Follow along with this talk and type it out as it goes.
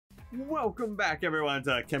Welcome back, everyone,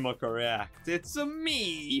 to Chemical React. It's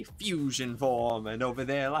me, Fusion Form, and over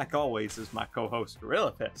there, like always, is my co-host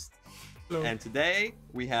Gorilla Fist. Hello. And today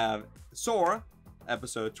we have Sora,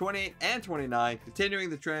 episode 28 and 29, continuing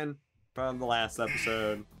the trend from the last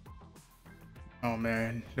episode. Oh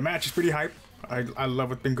man, the match is pretty hype. I love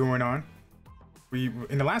what's been going on.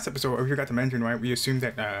 In the last episode, we forgot to mention, right? We assumed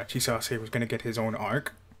that Chisase was gonna get his own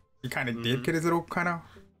arc. He kind of did get his little kind of.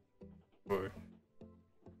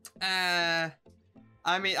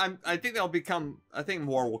 I mean, I think they'll become. I think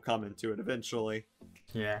more will come into it eventually.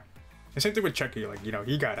 Yeah, the same thing with Chucky. Like, you know,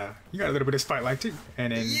 he got a little bit of spotlight too.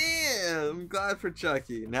 And then yeah, I'm glad for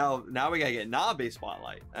Chucky. Now we gotta get Nabe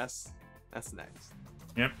spotlight. That's next.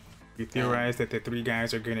 Yep. We theorize that the three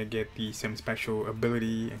guys are gonna get some special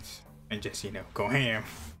ability and just, you know, go ham.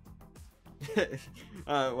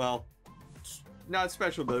 Well, not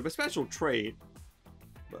special ability, but special trait.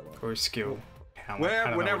 Or skill.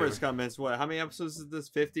 Whenever it's coming, it's what? How many episodes is this?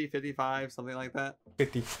 50, 55, something like that?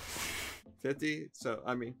 50. 50? So,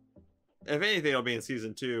 I mean, if anything, it'll be in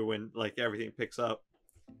season 2 when, like, everything picks up.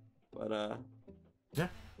 But, yeah.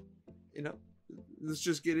 You know, let's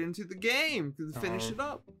just get into the game. Finish it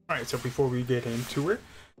up. Alright, so before we get into it,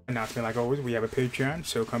 announcement like always, we have a Patreon,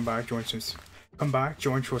 so come by, join, show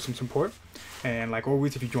some support. And like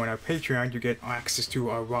always, if you join our Patreon, you get access to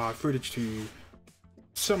our raw footage to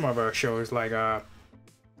some of our shows, like Madoka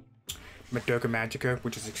Magica,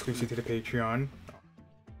 which is exclusive to the Patreon,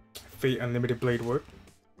 Fate Unlimited Blade Work.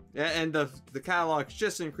 Yeah, and the catalog's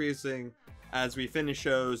just increasing as we finish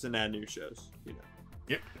shows and add new shows, you know.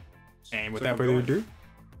 Yep. And without further ado,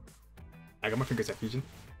 I got my fingers at Fusion.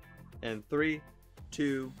 And 3,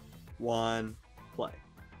 2, 1, play.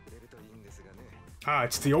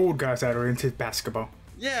 It's the old guys that are into basketball.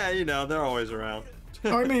 Yeah, you know, they're always around.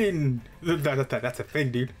 I mean, that's a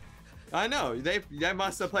thing, dude. I know, they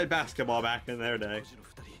must have played basketball back in their day.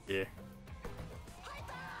 Yeah.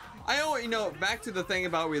 You know, back to the thing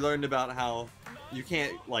about we learned about how you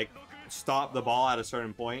can't, like, stop the ball at a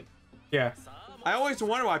certain point. Yeah. I always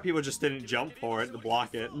wonder why people just didn't jump for it to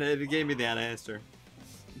block it, and it gave me the answer.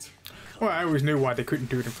 Well, I always knew why they couldn't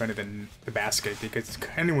do it in front of the basket, because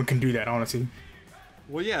anyone can do that, honestly.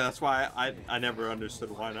 Well, yeah, that's why I never understood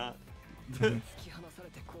why not.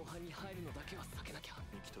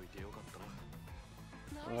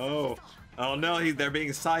 Oh no, they're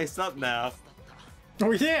being sized up now.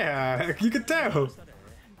 Oh yeah, you could tell.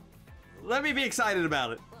 Let me be excited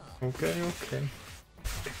about it. Okay.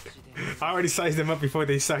 I already sized them up before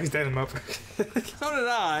they sized them up. So did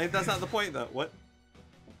I. That's not the point, though. What?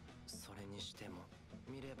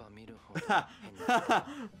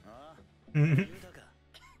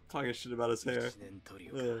 Talking shit about his hair.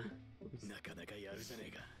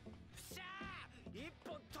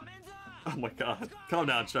 Oh my god. Calm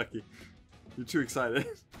down, Chucky. You're too excited.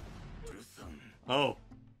 Oh.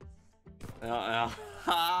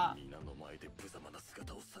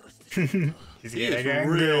 He's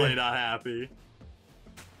really not happy.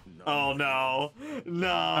 Oh no.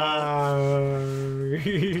 No.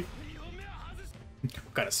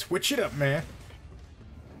 Gotta switch it up, man.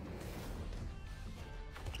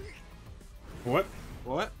 What?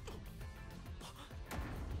 What?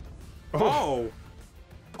 Oh.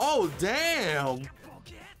 Oh, damn.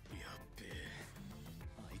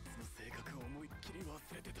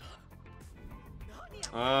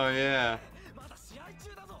 Oh, yeah.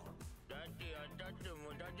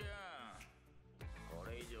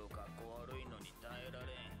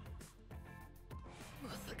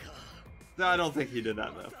 No, I don't think he did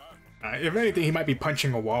that, though. If anything, he might be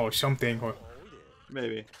punching a wall or something, or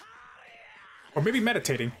maybe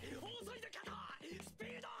meditating.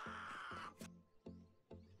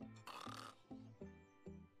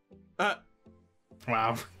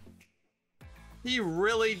 Wow. He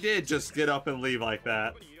really did just get up and leave like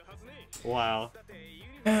that. Wow.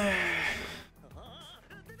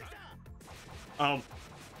 Oh.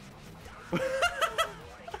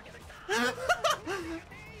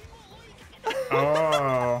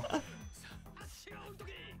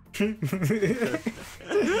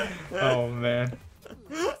 Oh man.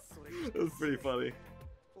 That's pretty funny.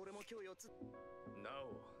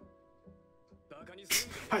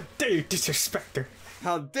 How dare you disrespect her?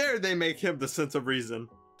 How dare they make him the sense of reason?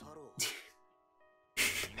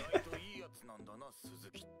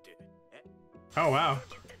 Oh wow.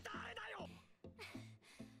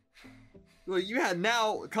 Well, you had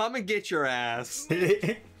now come and get your ass.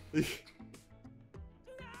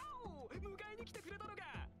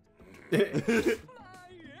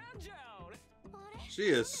 She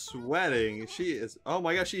is sweating. She is. Oh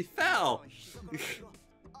my gosh, she fell.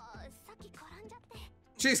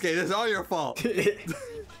 Cheesecake, this is all your fault.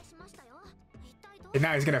 And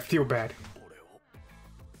now he's gonna feel bad.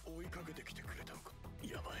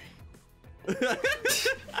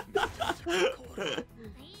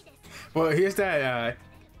 Well, here's that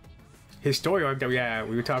his story arc that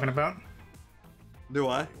we were talking about. Do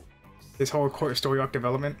I? His whole story arc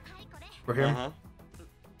development for him.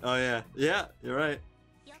 Oh yeah, yeah, you're right.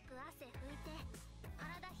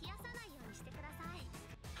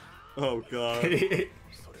 Oh god.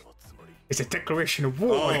 It's a declaration of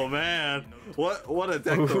war. Oh man, what a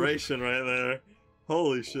declaration right there.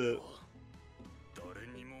 Holy shit.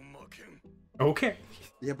 Okay.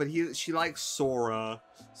 Yeah, but she likes Sora,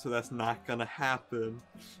 so that's not gonna happen.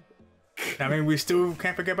 I mean, we still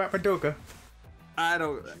can't forget about Madoka. I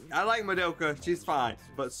like Madoka, she's fine,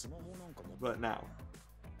 but now.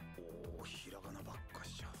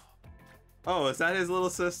 Oh, is that his little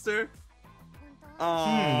sister?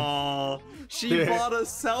 Oh, she bought a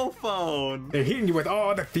cell phone. They're hitting you with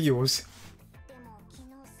all the feels.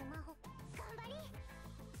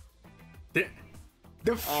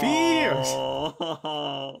 The fears.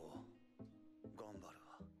 Oh.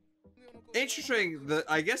 Interesting.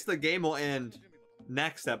 I guess the game will end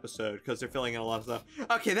next episode because they're filling in a lot of stuff.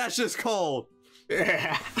 Okay, that's just cold.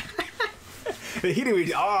 Yeah. They're hitting you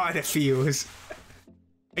with all the feels.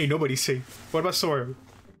 Ain't nobody safe. What about Sora?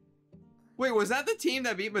 Wait, was that the team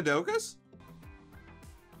that beat Madoka's?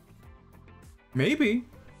 Maybe.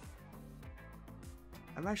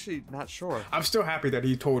 I'm actually not sure. I'm still happy that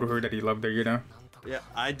he told her that he loved her, you know? Yeah,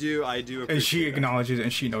 I do And she acknowledges it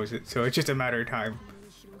and she knows it, so it's just a matter of time.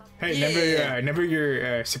 Hey, remember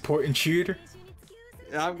your support and cheerleader?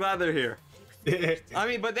 Yeah, I'm glad they're here. I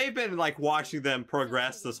mean, but they've been like watching them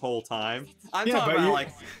progress this whole time. I'm talking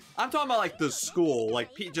about like the school,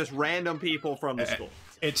 like just random people from the school.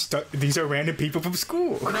 These are random people from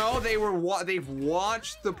school. No, they've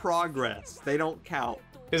watched the progress. They don't count.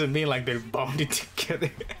 Doesn't mean like they're bonded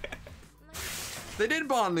together. They did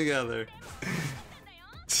bond together.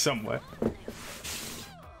 Somewhat.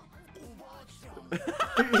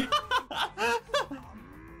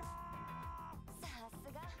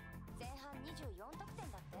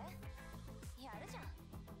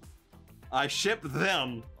 I ship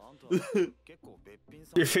them.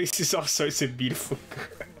 Your face is all sorts of beautiful.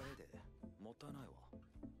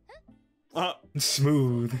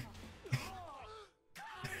 Smooth.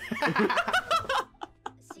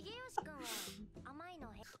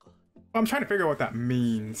 I'm trying to figure out what that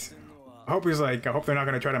means. I hope they're not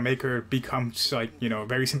gonna try to make her become like, you know,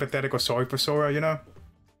 very sympathetic or sorry for Sora, you know?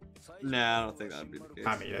 Nah, I don't think that'd be the case.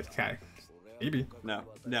 I mean, that's kind of maybe. No.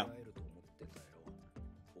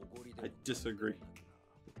 I disagree.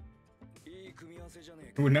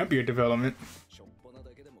 It would not be a development.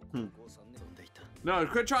 No,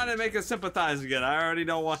 quit trying to make us sympathize again. I already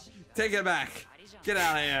don't want. Take it back. Get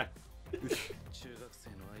out of here.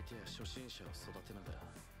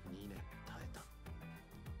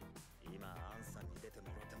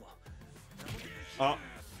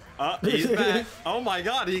 He's back. Oh my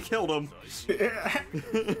god, he killed him.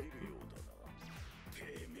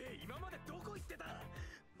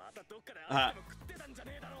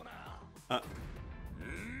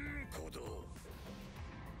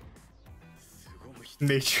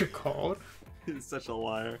 Nature called. He's such a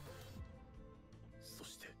liar.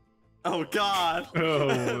 Oh god. Oh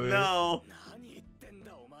no.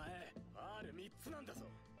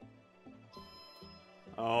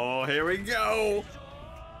 Oh, here we go.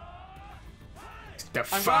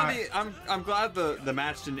 I'm glad the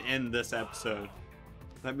match didn't end this episode.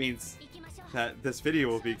 That means that this video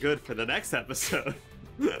will be good for the next episode.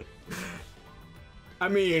 I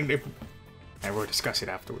mean, and we'll discuss it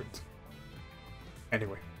afterwards.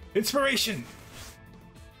 Anyway, inspiration.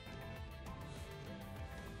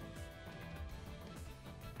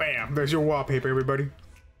 Bam! There's your wallpaper, everybody.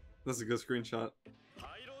 That's a good screenshot.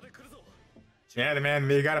 Yeah, man,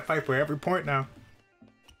 they gotta fight for every point now.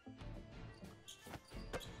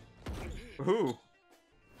 Ooh.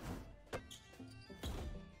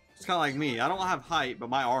 It's kind of like me. I don't have height, but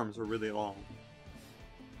my arms are really long.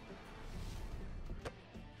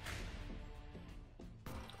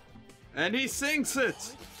 And he sinks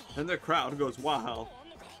it! And the crowd goes wild.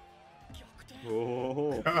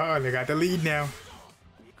 Oh, they got the lead now.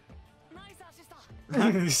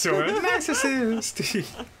 So a narcissist.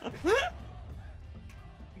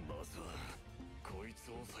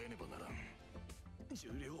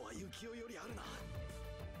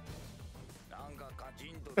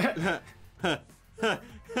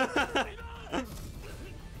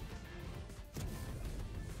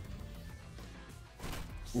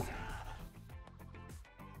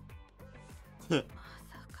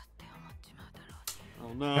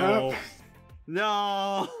 Oh no.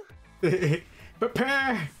 No.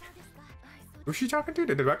 Prepare. Who's she talking to?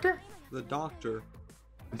 The director? The doctor.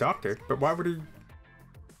 The doctor? But why would he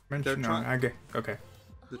mention? I get okay.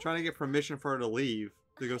 They're trying to get permission for her to leave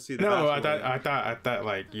to go see the. No, I thought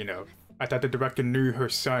like, you know, I thought the director knew her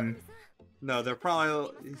son. No, he's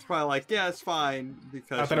probably like, yeah, it's fine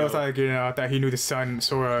because. I thought it was like, you know, I thought he knew the son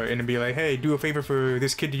Sora and be like, hey, do a favor for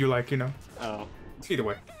this kid you like, you know. Oh. Either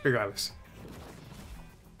way, regardless.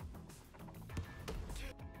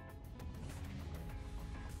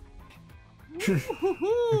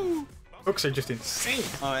 Hooks are just insane.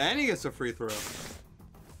 Oh, and he gets a free throw.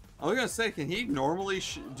 I was gonna say, can he normally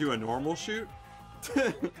do a normal shoot?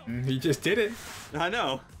 He just did it. I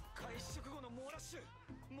know.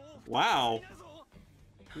 Wow.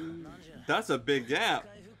 That's a big gap.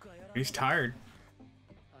 He's tired.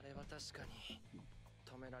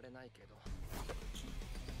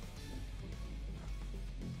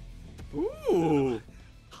 Ooh.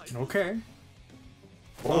 Okay.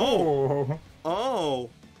 Oh. Oh.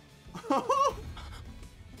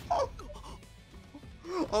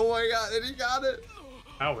 Oh my god, and he got it.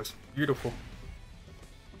 That was beautiful.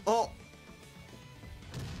 Oh.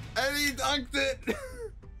 And he dunked it.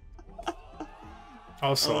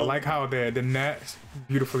 Also, I like how the net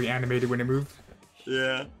beautifully animated when it moved.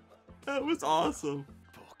 Yeah. That was awesome.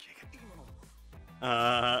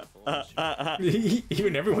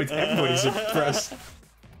 Even everybody's impressed.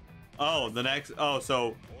 Oh,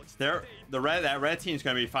 so that red team's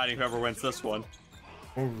gonna be fighting whoever wins this one.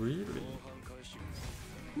 Oh really?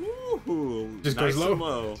 Ooh, Just nice goes low. And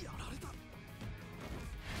low.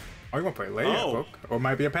 Oh, you want to play layup, Book? Or it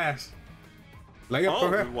might be a pass. Layup for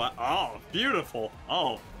her. Oh, beautiful.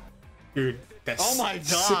 Oh, dude, that's oh my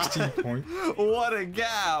god, 16 points. What a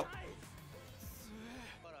gap.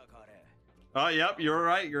 Oh, yep, you're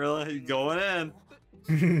right, Gorilla. He's going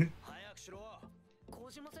in.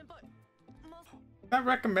 Not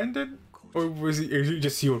recommended, or is he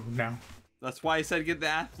just sealed now? That's why he said get the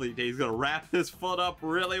athlete day. He's gonna wrap his foot up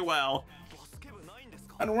really well.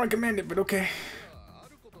 I don't recommend it, but okay.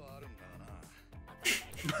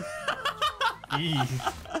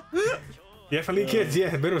 Definitely kids,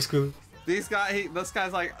 yeah, middle school. This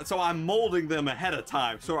guy's like, so I'm molding them ahead of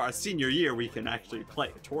time, so our senior year we can actually play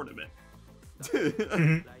a tournament.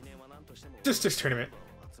 Just tournament.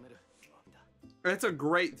 It's a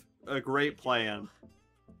great plan,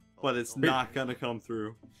 but it's not gonna come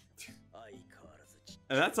through.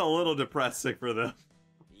 And that's a little depressing for them.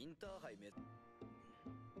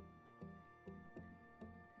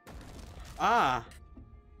 Ah.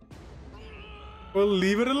 Well,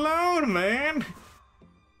 leave it alone, man.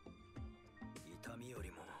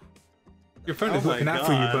 Your friend is looking out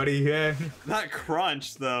for you, buddy. Yeah. That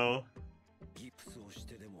crunch, though.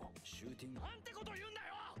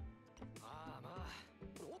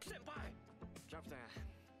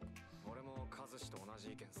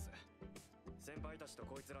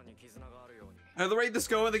 At the rate this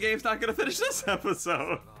going, the game's not gonna finish this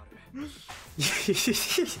episode.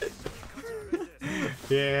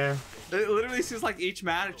 Yeah. It literally seems like each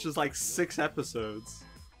match is like 6 episodes.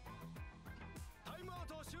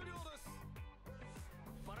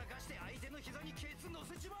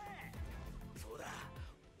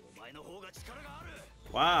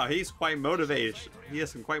 Wow, he's quite motivated. He has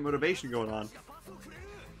some quite motivation going on.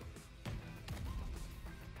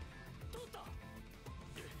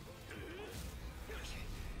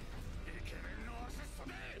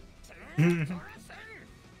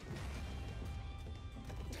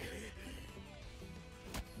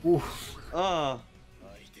 Oof. Oh,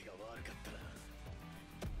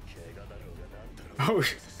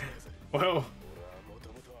 well.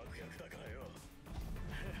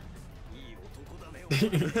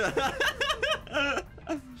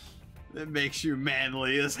 It makes you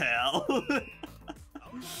manly as hell.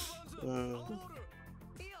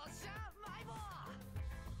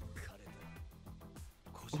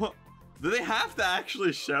 Do they have to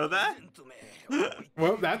actually show that?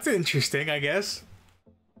 Well, that's interesting, I guess.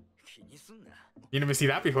 You never see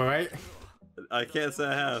that before, right? I can't say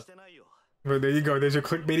I have. Well, there you go. There's your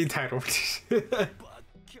clickbaity title.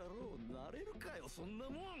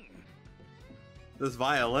 This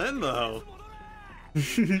violin, though.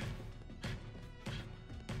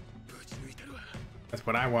 That's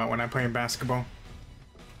what I want when I'm playing basketball.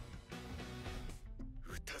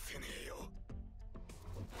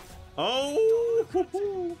 Oh!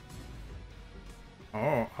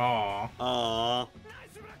 Oh, aw. Aw.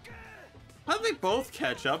 How'd they both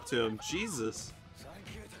catch up to him? Jesus.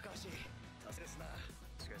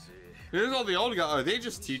 Here's all the old guys. Are they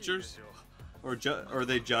just teachers? Or are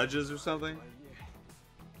they judges or something?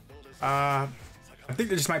 I think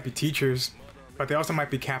they just might be teachers, but they also might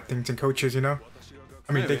be captains and coaches, you know?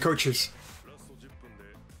 I mean, Maybe. they coaches.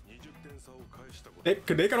 They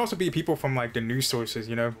could also be people from like the news sources,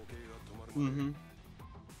 you know? Mm-hmm.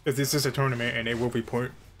 Because this is a tournament and they will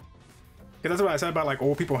report. Because that's what I said about like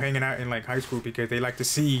old people hanging out in like high school, because they like to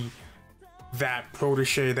see that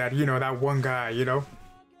protege, that, you know, that one guy, you know?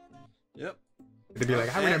 Yep. They'd be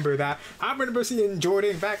like, I remember that. I remember seeing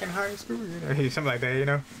Jordan back in high school, you know, something like that, you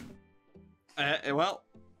know? Well,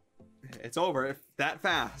 it's over that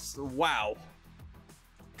fast. Wow.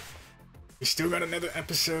 We still got another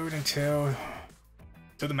episode until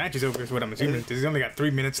the match is over, is what I'm assuming. He's only got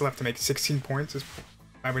 3 minutes left to make 16 points, if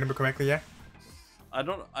I remember correctly, yeah? I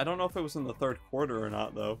don't know if it was in the third quarter or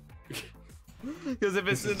not, though. Because if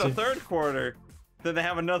it's in the third quarter, then they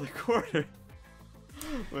have another quarter.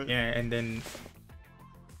 But, yeah, and then...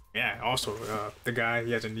 Yeah, also, the guy,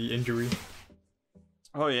 he has a knee injury.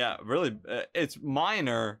 oh, yeah, really, it's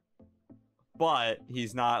minor, but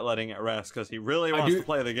he's not letting it rest because he really wants to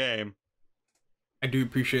play the game. I do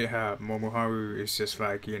appreciate how Momoharu is just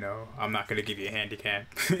like, you know, I'm not going to give you a handicap.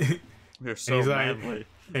 You're so manly.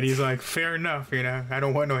 And he's like, fair enough, you know, I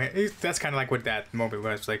don't want no... That's kind of like what that moment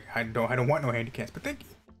was, like, I don't want no handicaps, but thank you,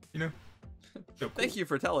 you know? So cool. Thank you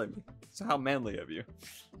for telling me. So how manly of you.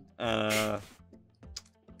 So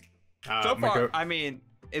far, I mean,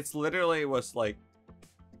 it's literally was like,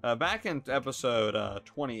 back in episode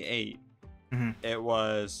 28, it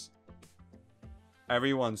was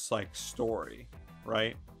everyone's like story,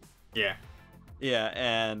 right? Yeah. Yeah,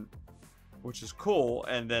 and which is cool.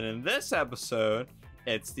 And then in this episode,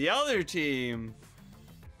 it's the other team.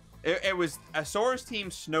 It was Sora's team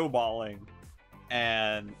snowballing,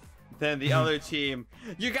 and then the other team,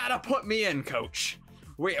 you gotta put me in, coach.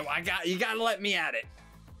 You gotta let me at it.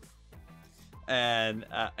 And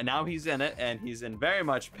now he's in it, and he's in very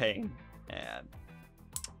much pain, and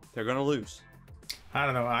they're gonna lose. I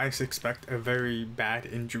don't know. I expect a very bad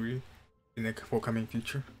injury in the forthcoming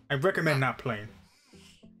future. I recommend not playing.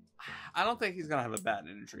 I don't think he's gonna have a bad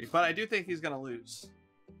injury, but I do think he's gonna lose.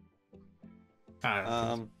 I don't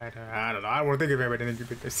know. I don't want to think of everybody injury,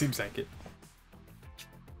 but it seems like it.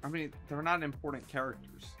 I mean, they're not important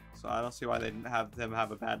characters, so I don't see why they didn't have them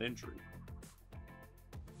have a bad injury.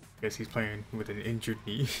 Guess he's playing with an injured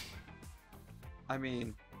knee. I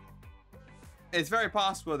mean, it's very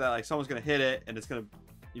possible that like someone's gonna hit it and it's gonna,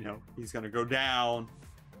 you know, he's gonna go down,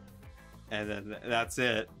 and then that's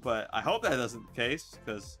it. But I hope that isn't the case,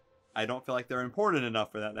 because I don't feel like they're important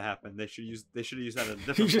enough for that to happen. They should have used that at a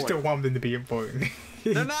different You just point. don't want them to be important.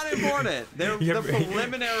 They're not important. They're the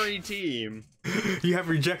preliminary team. You have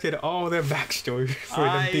rejected all their backstory for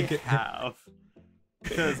them thinking. I have.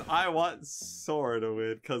 Because I want Sora to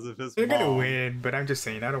win because of his They're mom. gonna win, but I'm just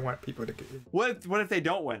saying I don't want people to get. What if they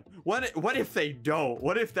don't win? What if they don't?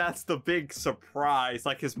 What if that's the big surprise?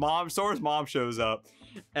 Like Sora's mom shows up,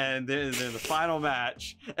 and then in the final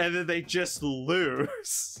match, and then they just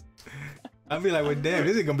lose. I'll be like, well, damn,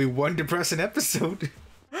 this is gonna be one depressing episode.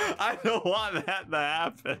 I don't want that to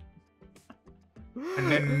happen.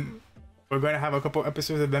 And then we're gonna have a couple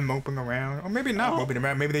episodes of them moping around, or maybe not moping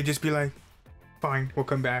around. Maybe they just be like, fine, we'll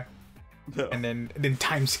come back. No. And then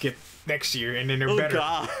time skip next year, and then they're better.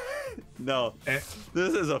 God. No. This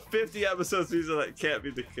is a 50 episode season. That can't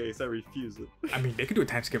be the case. I refuse it. I mean, they could do a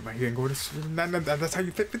time skip right here and go to... That's how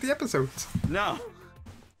you fit 50 episodes. No.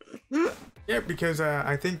 Yeah, because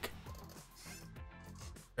I think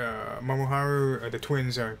Momoharu, the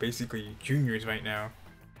twins, are basically juniors right now.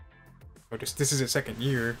 Or this is their second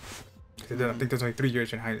year. I think there's only 3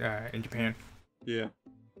 years in Japan. Yeah.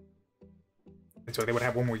 And so they would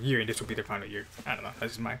have one more year, and this would be their final year. I don't know.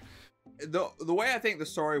 That's just my... The way I think the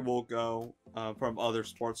story will go from other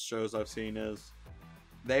sports shows I've seen is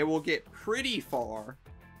they will get pretty far,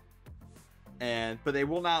 but they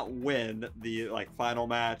will not win the final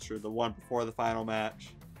match or the one before the final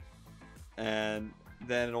match, and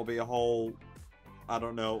then it'll be a whole, I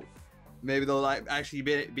don't know, maybe they'll actually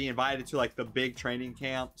be invited to the big training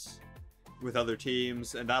camps with other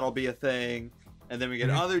teams, and that'll be a thing. And then we get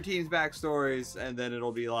other teams' backstories, and then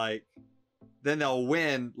it'll be then they'll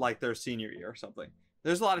win their senior year or something.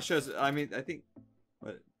 There's a lot of shows. I mean, I think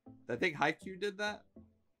Haikyuu did that.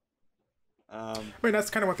 I mean, that's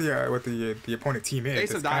kind of what the opponent team is.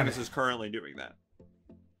 Ace of Diamonds is currently doing that.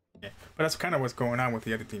 Yeah, but that's kind of what's going on with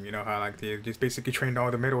the other team. You know how they just basically trained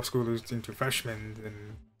all the middle schoolers into freshmen,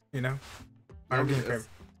 and you know,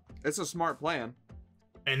 it's a smart plan.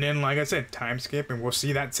 And then, like I said, time skip, and we'll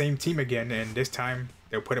see that same team again, and this time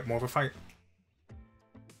they'll put up more of a fight.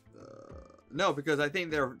 No, because I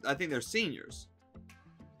think they're seniors.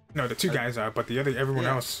 No, the two guys are, but everyone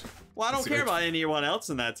else. Well, I don't care about anyone else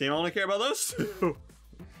in that team. I only care about those two.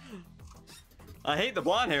 I hate the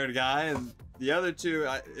blonde-haired guy, and the other two,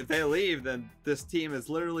 if they leave, then this team is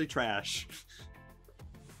literally trash.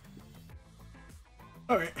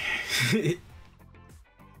 Alright.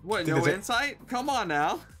 What, no insight? Come on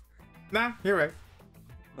now. Nah, you're right.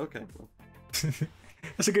 Okay. Well.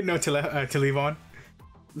 That's a good note to leave on.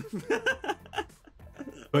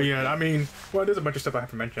 But yeah, I mean, well, there's a bunch of stuff I have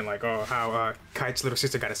to mention, like how Kite's little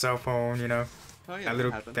sister got a cell phone, you know. Oh yeah,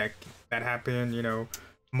 that happened, you know.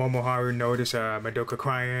 Momoharu noticed Madoka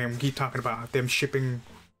crying. We keep talking about them shipping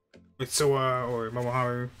with Sora or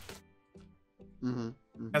Momoharu.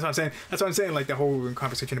 That's what I'm saying. That's what I'm saying. Like the whole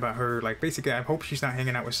conversation about her. Like basically, I hope she's not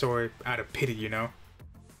hanging out with Sora out of pity, you know.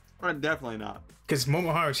 Definitely not. Because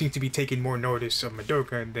Momoharu seems to be taking more notice of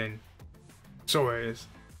Madoka than Sora is.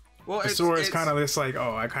 Well, Sora's kind of just like,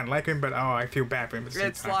 oh, I kind of like him, but oh, I feel bad for him.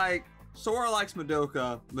 It's like Sora likes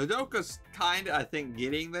Madoka. Madoka's kind of, I think,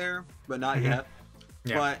 getting there, but not yet.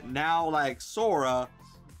 Yeah. But now, like Sora,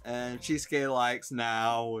 and Chisuke likes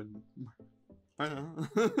now, and I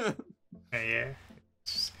don't know. Yeah.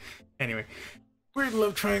 Anyway, weird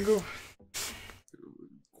love triangle.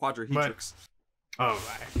 Quadrihedrix. All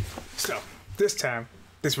right. So this time,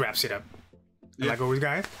 this wraps it up. And like always,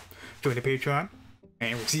 guys, join the Patreon,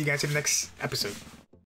 and we'll see you guys in the next episode.